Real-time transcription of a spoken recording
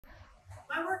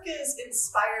My work is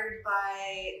inspired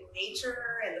by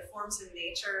nature and the forms in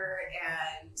nature,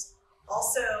 and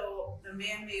also the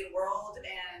man-made world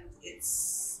and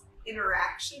its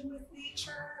interaction with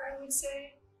nature, I would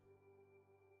say.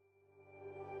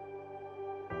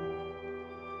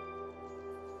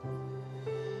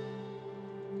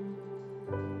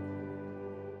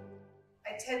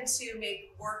 I tend to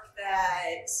make work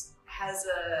that has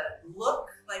a look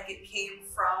like it came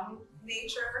from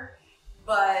nature,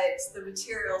 but the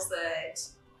materials that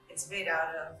it's made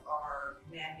out of are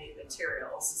man-made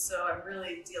materials. So I'm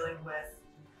really dealing with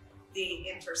the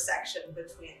intersection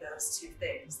between those two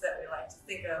things that we like to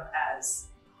think of as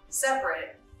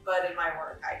separate, but in my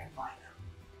work I combine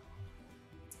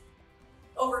them.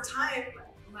 Over time,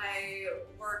 my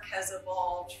work has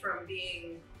evolved from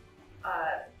being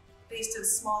based in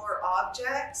smaller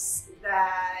objects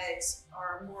that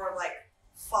are more like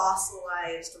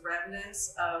fossilized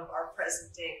remnants of our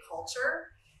present day culture,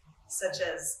 such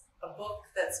as a book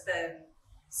that's been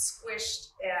squished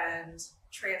and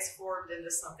transformed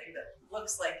into something that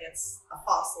looks like it's a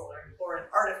fossil or an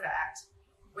artifact,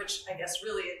 which I guess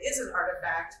really it is an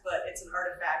artifact, but it's an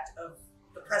artifact of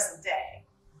the present day.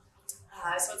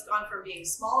 So it's gone from being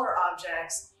smaller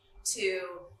objects to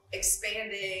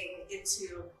expanding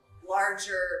into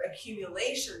larger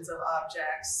accumulations of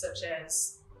objects, such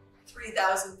as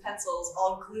 3,000 pencils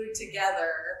all glued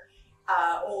together,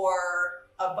 or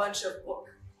a bunch of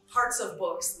parts of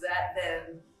books that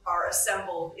then are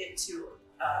assembled into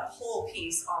a whole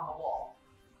piece on the wall.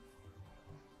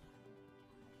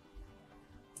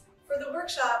 For the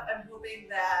workshop, I'm hoping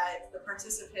that the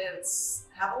participants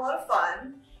have a lot of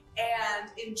fun and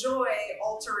enjoy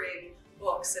altering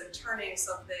books and turning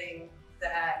something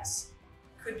that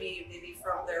could be maybe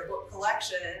from their book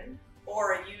collection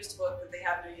or a used book that they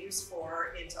have no use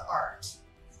for into art.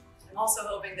 I'm also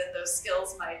hoping that those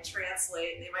skills might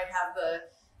translate. They might have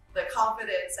the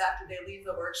confidence after they leave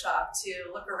the workshop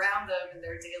to look around them in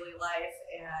their daily life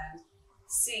and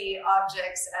see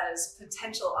objects as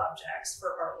potential objects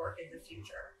for artwork in the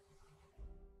future.